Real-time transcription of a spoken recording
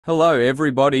Hello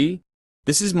everybody!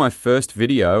 This is my first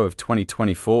video of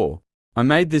 2024. I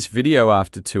made this video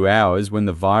after 2 hours when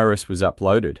the virus was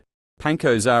uploaded.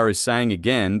 Pankoza is saying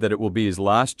again that it will be his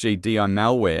last GDI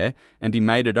malware and he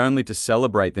made it only to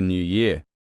celebrate the new year.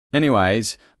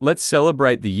 Anyways, let's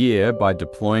celebrate the year by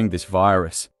deploying this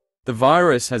virus. The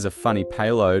virus has a funny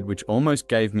payload which almost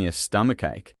gave me a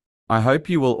stomachache. I hope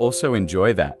you will also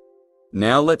enjoy that.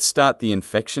 Now let's start the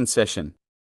infection session.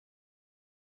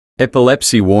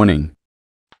 Epilepsy warning.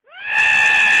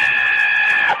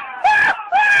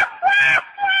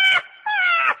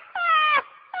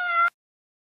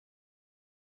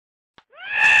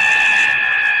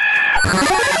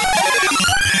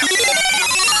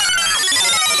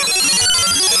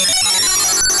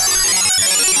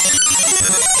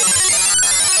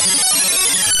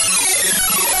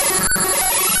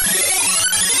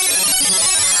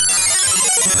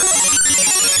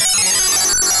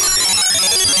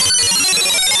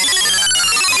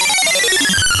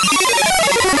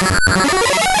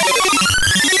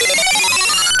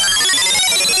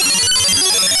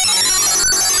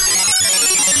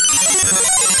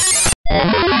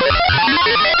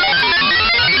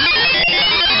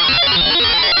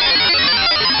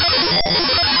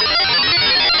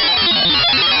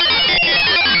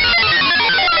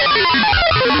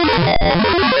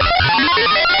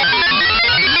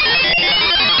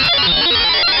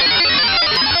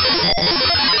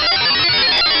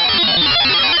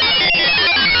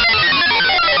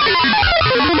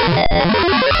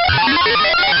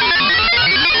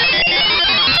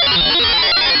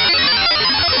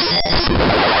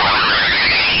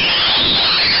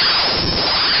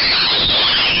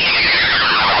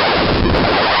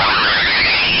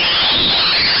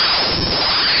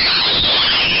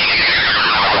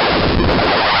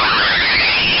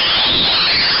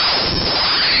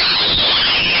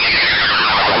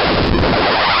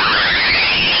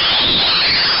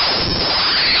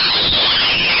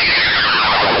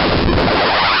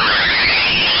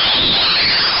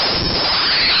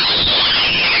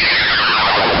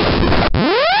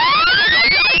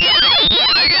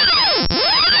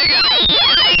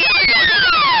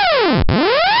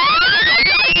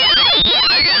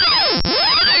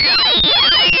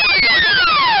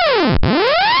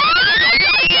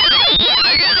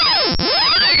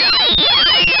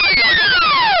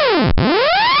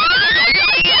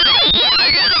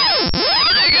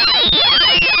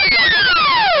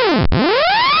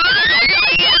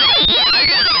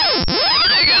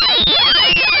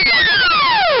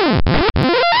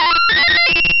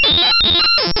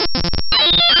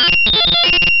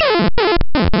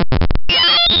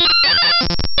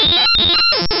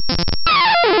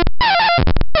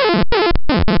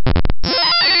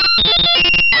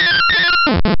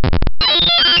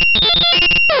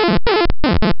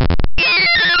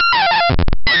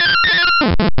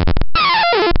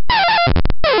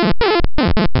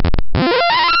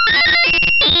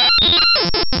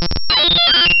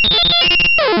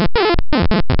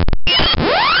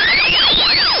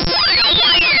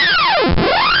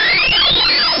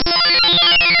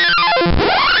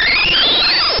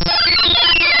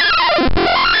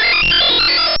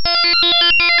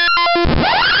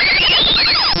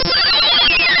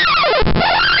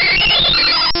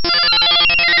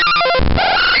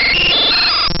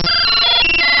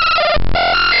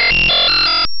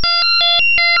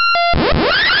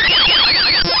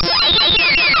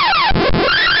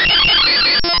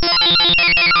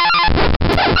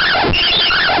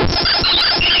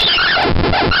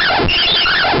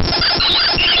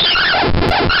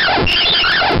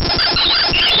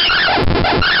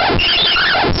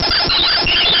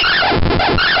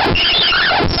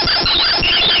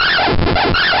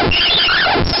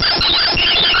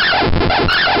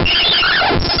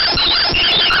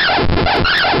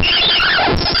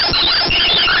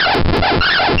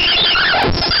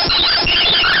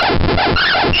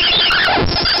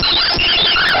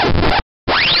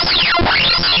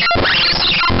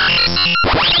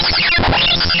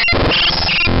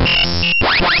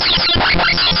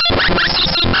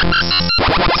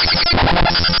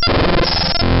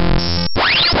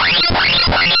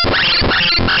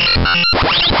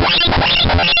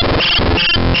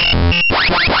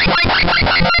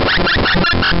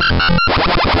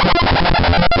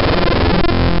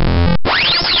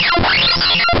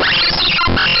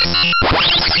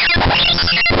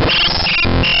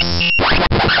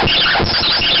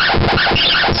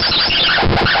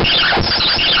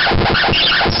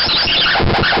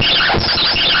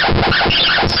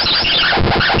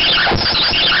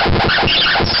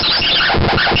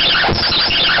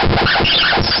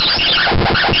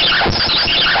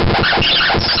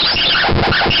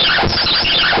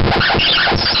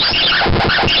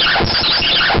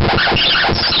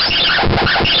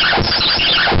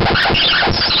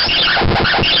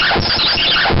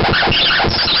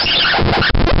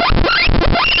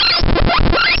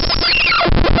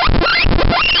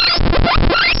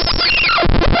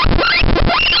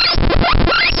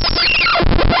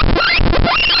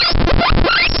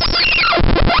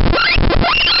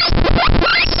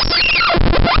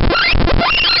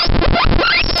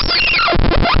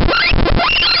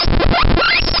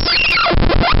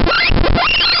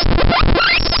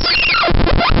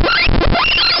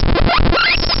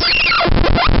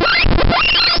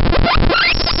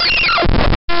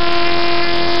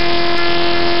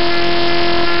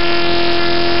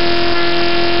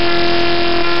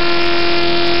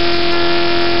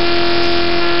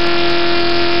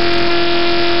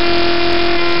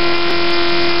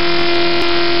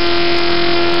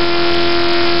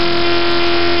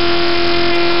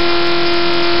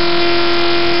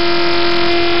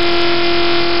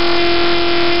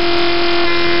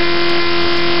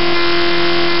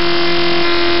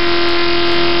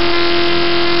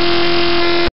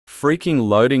 freaking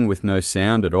loading with no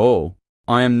sound at all.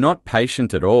 I am not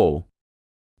patient at all.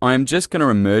 I am just gonna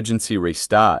emergency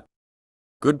restart.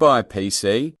 Goodbye,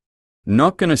 PC.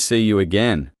 Not gonna see you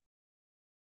again.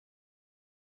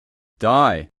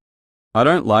 Die. I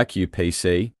don't like you,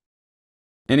 PC.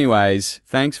 Anyways,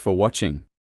 thanks for watching.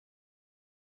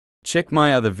 Check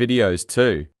my other videos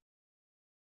too.